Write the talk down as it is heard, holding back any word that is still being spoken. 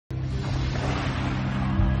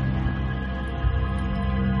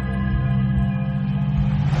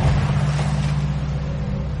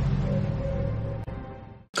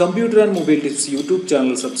Computer and mobile tips YouTube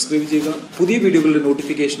channel subscribe ചെയ്യുക. പുതിയ വീഡിയോകളുടെ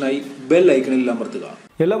നോട്ടിഫിക്കേഷനായി ബെൽ ഐക്കണിൽ അമർത്തുക.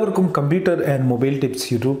 എല്ലാവർക്കും computer and mobile tips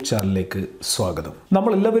YouTube ചാനലിലേക്ക് സ്വാഗതം.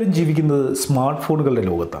 നമ്മളെല്ലാവരും ജീവിക്കുന്നത് സ്മാർട്ട് ഫോണുകളുടെ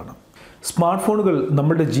ലോകത്താണ്. സ്മാർട്ട് ഫോണുകൾ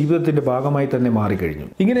നമ്മുടെ ജീവിതത്തിന്റെ ഭാഗമായി തന്നെ മാറിക്കഴിഞ്ഞു.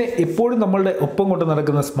 ഇങ്ങനെ എപ്പോഴും നമ്മളുടെ ഒപ്പം കൊണ്ട്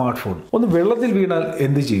നടക്കുന്ന സ്മാർട്ട് ഫോൺ ഒന്ന് വെള്ളത്തിൽ വീണാൽ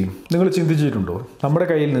എന്ത് ചെയ്യും? നിങ്ങൾ ചിന്തിച്ചിട്ടുണ്ടോ? നമ്മുടെ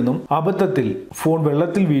കയ്യിൽ നിന്നും അബദ്ധത്തിൽ ഫോൺ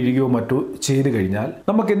വെള്ളത്തിൽ വീഴുകയോ മറ്റോ ചെയ്തു കഴിഞ്ഞാൽ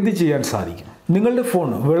നമുക്ക് എന്ത് ചെയ്യാൻ സാധിക്കും? നിങ്ങളുടെ ഫോൺ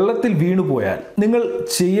വെള്ളത്തിൽ വീണു പോയാൽ നിങ്ങൾ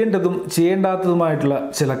ചെയ്യേണ്ടതും ചെയ്യേണ്ടാത്തതുമായിട്ടുള്ള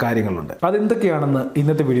ചില കാര്യങ്ങളുണ്ട്. അതെന്തൊക്കെയാണെന്ന്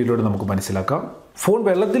ഇന്നത്തെ വീഡിയോയിലൂടെ നമുക്ക് മനസ്സിലാക്കാം. ഫോൺ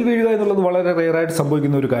വെള്ളത്തിൽ വീഴുക എന്നുള്ളത് വളരെ റെയറായിട്ട്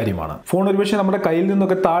സംഭവിക്കുന്ന ഒരു കാര്യമാണ്. ഫോൺ ഒരുപക്ഷെ നമ്മുടെ കയ്യിൽ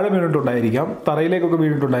നിന്നൊക്കെ താഴെ വീണിട്ടുണ്ടായിരിക്കാം, തറയിലേക്കൊക്കെ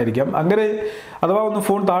വീണിട്ടുണ്ടായിരിക്കാം. അങ്ങനെ അഥവാ ഒന്ന്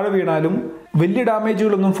ഫോൺ താഴെ വീണാലും വലിയ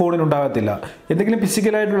ഡാമേജുകളൊന്നും ഫോണിന് ഉണ്ടാകത്തില്ല. എന്തെങ്കിലും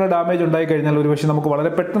ഫിസിക്കലായിട്ടുള്ള ഡാമേജ് ഉണ്ടായി കഴിഞ്ഞാൽ ഒരുപക്ഷെ നമുക്ക് വളരെ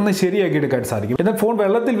പെട്ടെന്ന് ശരിയാക്കി എടുക്കാൻ സാധിക്കും. എന്നാൽ ഫോൺ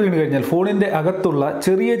വെള്ളത്തിൽ വീണ് കഴിഞ്ഞാൽ ഫോണിന്റെ അകത്തുള്ള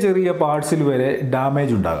ചെറിയ ചെറിയ പാർട്സിൽ വരെ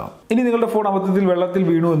ഡാമേജ് ഉണ്ടാകാം. ഇനി നിങ്ങളുടെ ഫോൺ അബദ്ധത്തിൽ വെള്ളത്തിൽ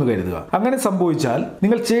വീണു എന്ന് കരുതുക. അങ്ങനെ സംഭവിച്ചാൽ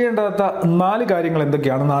നിങ്ങൾ ചെയ്യേണ്ടാത്ത 4 കാര്യങ്ങൾ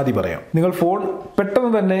എന്തൊക്കെയാണെന്ന് ആദ്യം പറയാം. നിങ്ങൾ ഫോൺ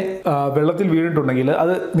പെട്ടെന്ന് തന്നെ വെള്ളത്തിൽ വീണിട്ടുണ്ടെങ്കിൽ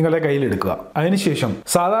അത് നിങ്ങളുടെ കയ്യിലെടുക്കുക. അതിനുശേഷം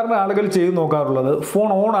സാധാരണ ആളുകൾ ചെയ്ത് നോക്കാറുള്ളത് ഫോൺ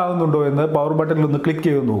ഓൺ ആകുന്നുണ്ടോ എന്ന് പവർ ബട്ടണിൽ ഒന്ന് ക്ലിക്ക്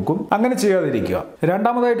ചെയ്ത് നോക്കും. അങ്ങനെ ചെയ്യാതിരിക്കുക.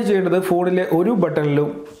 രണ്ടാമതായിട്ട് ചെയ്യേണ്ടത് ഫോണിലെ ഒരു ബട്ടണിലും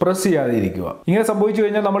പ്രസ് ചെയ്യാതിരിക്കുക. ഇങ്ങനെ സംഭവിച്ചു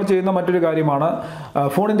കഴിഞ്ഞാൽ നമ്മൾ ചെയ്യുന്ന മറ്റൊരു കാര്യമാണ്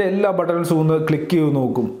ഫോണിന്റെ എല്ലാ ബട്ടൺസും ഒന്ന് ക്ലിക്ക് ചെയ്ത്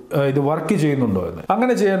നോക്കും, ഇത് വർക്ക് ചെയ്യുന്നുണ്ടോ എന്ന്.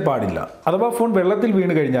 അങ്ങനെ ചെയ്യാൻ പാടില്ല. അഥവാ ഫോൺ വെള്ളത്തിൽ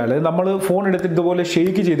വീണ് കഴിഞ്ഞാൽ നമ്മൾ ഫോൺ എടുത്തിട്ട് ഇതുപോലെ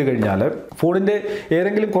ഷെയ്ക്ക് ചെയ്ത് കഴിഞ്ഞാൽ ഫോണിന്റെ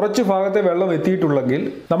ഏതെങ്കിലും കുറച്ച് ഭാഗത്തെ വെള്ളം എത്തിയിട്ടുള്ളെങ്കിൽ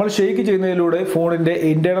നമ്മൾ ഷെയ്ക്ക് ചെയ്യുന്നതിലൂടെ ഫോണിന്റെ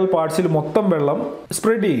ഇന്റേണൽ പാർട്സിൽ മൊത്തം വെള്ളം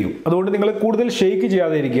സ്പ്രെഡ് ചെയ്യും. അതുകൊണ്ട് നിങ്ങൾ കൂടുതൽ ഷെയ്ക്ക്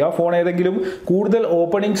ചെയ്യാതെ ഇരിക്കുക. ഫോൺ ഏതെങ്കിലും കൂടുതൽ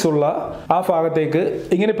ഓപ്പണിങ്സ് ഉള്ള ആ ഭാഗത്തേക്ക്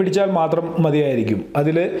ഇങ്ങനെ പിടിച്ചാൽ മാത്രം മതിയായിരിക്കും.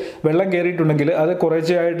 അതിൽ വെള്ളം കയറിയിട്ടുണ്ടെങ്കിൽ അത്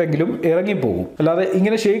കുറേശ്ശെയായിട്ടെങ്കിലും ഇറങ്ങിപ്പോകും. അല്ലാതെ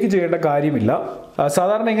ഇങ്ങനെ ഷെയ്ക്ക് ചെയ്യേണ്ട കാര്യമില്ല.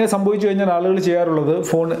 സാധാരണ ഇങ്ങനെ സംഭവിച്ചു കഴിഞ്ഞാൽ ആളുകൾ ചെയ്യാറുള്ളത്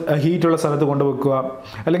ഫോൺ ഹീറ്റുള്ള സ്ഥലത്ത് കൊണ്ടുവെക്കുക,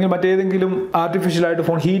 അല്ലെങ്കിൽ മറ്റേതെങ്കിലും ആർട്ടിഫിഷ്യലായിട്ട്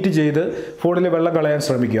ഫോൺ ഹീറ്റ് ചെയ്ത് ഫോണിലെ വെള്ളം കളയാൻ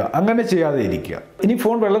ശ്രമിക്കുക. അങ്ങനെ ചെയ്യാതെ ഇരിക്കുക. ഇനി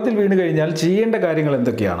ഫോൺ വെള്ളത്തിൽ വീണ് കഴിഞ്ഞാൽ ചെയ്യേണ്ട കാര്യങ്ങൾ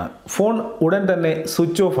എന്തൊക്കെയാണ്? ഫോൺ ഉടൻ തന്നെ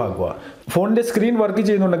സ്വിച്ച് ഓഫ് ആക്കുക. ഫോണിന്റെ സ്ക്രീൻ വർക്ക്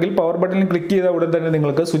ചെയ്യുന്നുണ്ടെങ്കിൽ പവർ ബട്ടണിൽ ക്ലിക്ക് ചെയ്താൽ ഉടൻ തന്നെ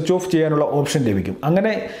നിങ്ങൾക്ക് സ്വിച്ച് ഓഫ് ചെയ്യാനുള്ള ഓപ്ഷൻ ലഭിക്കും.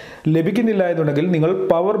 അങ്ങനെ ലഭിക്കുന്നില്ല എന്നുണ്ടെങ്കിൽ നിങ്ങൾ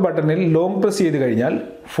പവർ ബട്ടണിൽ ലോങ് പ്രസ് ചെയ്ത് കഴിഞ്ഞാൽ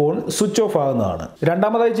ഫോൺ സ്വിച്ച് ഓഫ് ആകുന്നതാണ്.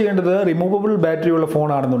 രണ്ടാമതായി ചെയ്യേണ്ടത് റിമൂവബിൾ ബാറ്ററി ഉള്ള ഫോൺ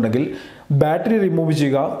ആണെന്നുണ്ടെങ്കിൽ ബാറ്ററി റിമൂവ്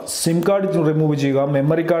ചെയ്യുക, സിം കാർഡ് റിമൂവ് ചെയ്യുക,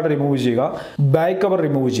 മെമ്മറി കാർഡ് റിമൂവ് ചെയ്യുക, ബാക്ക് കവർ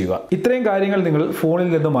റിമൂവ് ചെയ്യുക. ഇത്രയും കാര്യങ്ങൾ നിങ്ങൾ ഫോണിൽ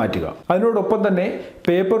നിന്ന് മാറ്റുക. അതിനോടൊപ്പം തന്നെ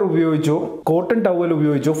പേപ്പർ ഉപയോഗിച്ചോ കോട്ടൺ ടവൽ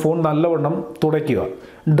ഉപയോഗിച്ചോ ഫോൺ നല്ലവണ്ണം തുടയ്ക്കുക,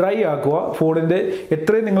 ഡ്രൈ ആക്കുക. ഫോണിന്റെ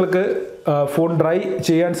എത്രയും നിങ്ങൾക്ക് ഫോൺ ഡ്രൈ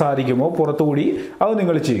ചെയ്യാൻ സാധിക്കുമോ പുറത്തുകൂടി അത്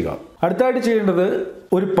നിങ്ങൾ ചെയ്യുക. അടുത്തായിട്ട് ചെയ്യേണ്ടത്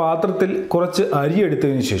ഒരു പാത്രത്തിൽ കുറച്ച് അരി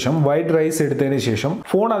എടുത്തതിന് ശേഷം, വൈറ്റ് റൈസ് എടുത്തതിന് ശേഷം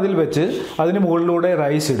ഫോൺ അതിൽ വെച്ച് അതിന് മുകളിലൂടെ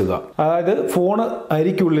റൈസ് ഇടുക. അതായത് ഫോണ്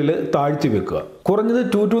അരിക്കുള്ളിൽ താഴ്ത്തി വെക്കുക. കുറഞ്ഞത്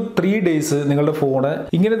 2 to 3 ഡേയ്സ് നിങ്ങളുടെ ഫോണ്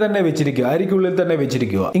ഇങ്ങനെ തന്നെ വെച്ചിരിക്കുക, അരിക്കുള്ളിൽ തന്നെ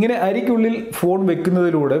വെച്ചിരിക്കുക. ഇങ്ങനെ അരിക്കുള്ളിൽ ഫോൺ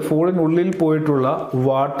വെക്കുന്നതിലൂടെ ഫോണിനുള്ളിൽ പോയിട്ടുള്ള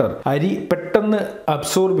വാട്ടർ അരി പെട്ടെന്ന്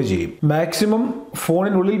അബ്സോർബ് ചെയ്യും. മാക്സിമം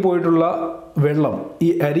ഫോണിനുള്ളിൽ പോയിട്ടുള്ള വെള്ളം ഈ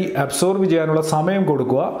അരി അബ്സോർബ് ചെയ്യാനുള്ള സമയം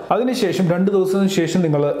കൊടുക്കുക. അതിനുശേഷം 2 ദിവസത്തിന് ശേഷം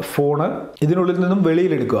നിങ്ങൾ ഫോണ് ഇതിനുള്ളിൽ നിന്നും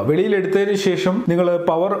വെളിയിലെടുക്കുക. വെളിയിലെടുത്തതിന് ശേഷം നിങ്ങൾ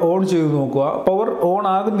പവർ ഓൺ ചെയ്ത് നോക്കുക. പവർ ഓൺ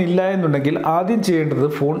ആകുന്നില്ല എന്നുണ്ടെങ്കിൽ ആദ്യം ചെയ്യേണ്ടത്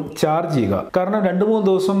ഫോൺ ചാർജ് ചെയ്യുക. കാരണം 2-3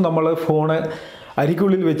 ദിവസം നമ്മൾ ഫോണ്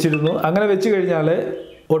അരിക്കുള്ളിൽ വെച്ചിരുന്നു. അങ്ങനെ വെച്ച് കഴിഞ്ഞാൽ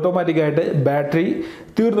ഓട്ടോമാറ്റിക്കായിട്ട് ബാറ്ററി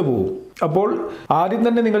തീർന്നു പോകും. അപ്പോൾ ആദ്യം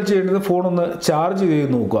തന്നെ നിങ്ങൾ ചെയ്യേണ്ടത് ഫോൺ ഒന്ന് ചാർജ്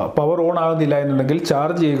ചെയ്ത് നോക്കുക. പവർ ഓൺ ആകുന്നില്ല എന്നുണ്ടെങ്കിൽ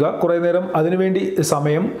ചാർജ് ചെയ്യുക. കുറേ നേരം അതിനുവേണ്ടി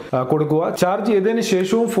സമയം കൊടുക്കുക. ചാർജ് ചെയ്തതിന്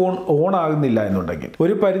ശേഷവും ഫോൺ ഓൺ ആകുന്നില്ല എന്നുണ്ടെങ്കിൽ,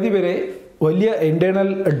 ഒരു പരിധിവരെ വലിയ ഇന്റേണൽ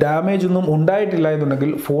ഡാമേജ് ഒന്നും ഉണ്ടായിട്ടില്ല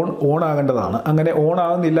എന്നുണ്ടെങ്കിൽ ഫോൺ ഓൺ ആകേണ്ടതാണ്. അങ്ങനെ ഓൺ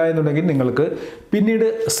ആകുന്നില്ല എന്നുണ്ടെങ്കിൽ നിങ്ങൾക്ക് പിന്നീട്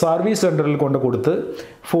സർവീസ് സെന്ററിൽ കൊണ്ട് കൊടുത്ത്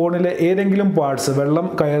ഫോണിലെ ഏതെങ്കിലും പാർട്സ് വെള്ളം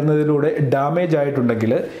കയറുന്നതിലൂടെ ഡാമേജ്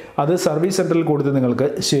ആയിട്ടുണ്ടെങ്കിൽ അത് സർവീസ് സെന്ററിൽ കൊടുത്ത് നിങ്ങൾക്ക്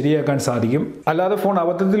ശരിയാക്കാൻ സാധിക്കും. അല്ലാതെ ഫോൺ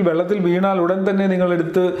അബദ്ധത്തിൽ വെള്ളത്തിൽ വീണാൽ ഉടൻ തന്നെ നിങ്ങൾ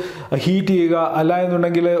എടുത്ത് ഹീറ്റ് ചെയ്യുക, അല്ല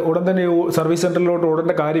എന്നുണ്ടെങ്കിൽ ഉടൻ തന്നെ സർവീസ് സെന്ററിലോട്ട്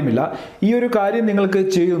ഓടേണ്ട കാര്യമില്ല. ഈ ഒരു കാര്യം നിങ്ങൾക്ക്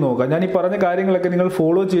ചെയ്തു നോക്കാം. ഞാൻ ഈ പറഞ്ഞ കാര്യങ്ങളൊക്കെ നിങ്ങൾ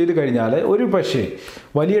ഫോളോ ചെയ്ത് കഴിഞ്ഞാൽ ഒരു പക്ഷേ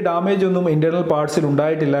വലിയ ഡാമേജ് ഒന്നും ഇന്റേണൽ പാർട്സിൽ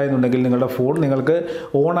ഉണ്ടായിട്ടില്ല എന്നുണ്ടെങ്കിൽ നിങ്ങളുടെ ഫോൺ നിങ്ങൾക്ക്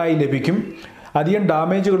ഓണായി ലഭിക്കും. അധികം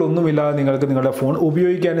ഡാമേജുകളൊന്നുമില്ലാതെ നിങ്ങൾക്ക് നിങ്ങളുടെ ഫോൺ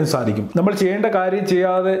ഉപയോഗിക്കാനും സാധിക്കും. നമ്മൾ ചെയ്യേണ്ട കാര്യം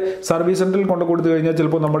ചെയ്യാതെ സർവീസ് സെന്ററിൽ കൊണ്ട് കൊടുത്തു കഴിഞ്ഞാൽ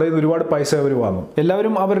ചിലപ്പോൾ നമ്മുടെ ഒരുപാട് പൈസ അവർ വാങ്ങും.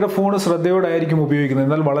 എല്ലാവരും അവരുടെ ഫോൺ ശ്രദ്ധയോടായിരിക്കും ഉപയോഗിക്കുന്നത്.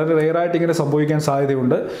 എന്നാൽ വളരെ റെയറായിട്ട് ഇങ്ങനെ സംഭവിക്കാൻ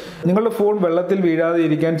സാധ്യതയുണ്ട്. നിങ്ങളുടെ ഫോൺ വെള്ളത്തിൽ വീഴാതെ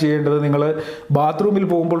ഇരിക്കാൻ ചെയ്യേണ്ടത് നിങ്ങൾ ബാത്റൂമിൽ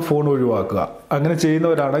പോകുമ്പോൾ ഫോൺ ഒഴിവാക്കുക. അങ്ങനെ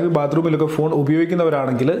ചെയ്യുന്നവരാണെങ്കിൽ, ബാത്റൂമിലൊക്കെ ഫോൺ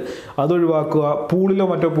ഉപയോഗിക്കുന്നവരാണെങ്കിൽ അത് ഒഴിവാക്കുക. പൂളിലോ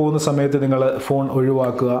മറ്റോ പോകുന്ന സമയത്ത് നിങ്ങൾ ഫോൺ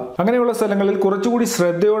ഒഴിവാക്കുക. അങ്ങനെയുള്ള സ്ഥലങ്ങളിൽ കുറച്ചുകൂടി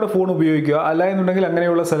ശ്രദ്ധയോടെ ഫോൺ ഉപയോഗിക്കുക. അല്ല എന്നുണ്ടെങ്കിൽ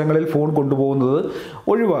അങ്ങനെയുള്ള സ്ഥലങ്ങളിൽ ഫോൺ കൊണ്ടുപോകുന്നത് പോകുന്നത്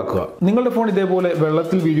ഒഴിവാക്കുക. നിങ്ങളുടെ ഫോൺ ഇതേപോലെ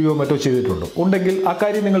വെള്ളത്തിൽ വീഴുകയോ മറ്റോ ചെയ്തിട്ടുണ്ടോ? ഉണ്ടെങ്കിൽ ആ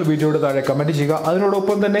കാര്യം നിങ്ങൾ വീഡിയോയുടെ താഴെ കമന്റ് ചെയ്യുക.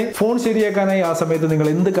 അതിനോടൊപ്പം തന്നെ ഫോൺ ശരിയാക്കാനായി ആ സമയത്ത് നിങ്ങൾ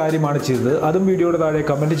എന്ത് കാര്യമാണ് ചെയ്തത് അതും വീഡിയോയുടെ താഴെ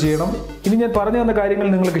കമന്റ് ചെയ്യണം. ഇനി ഞാൻ പറഞ്ഞു തന്ന കാര്യങ്ങൾ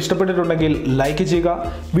നിങ്ങൾക്ക് ഇഷ്ടപ്പെട്ടിട്ടുണ്ടെങ്കിൽ ലൈക്ക് ചെയ്യുക.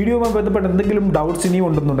 വീഡിയോയുമായി ബന്ധപ്പെട്ട് എന്തെങ്കിലും ഡൗട്ട്സ് ഇനിയും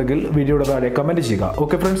ഉണ്ടെന്നുണ്ടെങ്കിൽ വീഡിയോയുടെ താഴെ കമന്റ് ചെയ്യുക.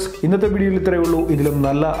 ഓക്കെ ഫ്രണ്ട്സ്, ഇന്നത്തെ വീഡിയോയിൽ ഇത്രയേ ഉള്ളൂ. ഇതിലും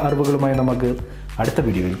നല്ല അറിവുകളുമായി നമുക്ക് അടുത്ത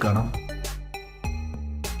വീഡിയോയിൽ കാണാം.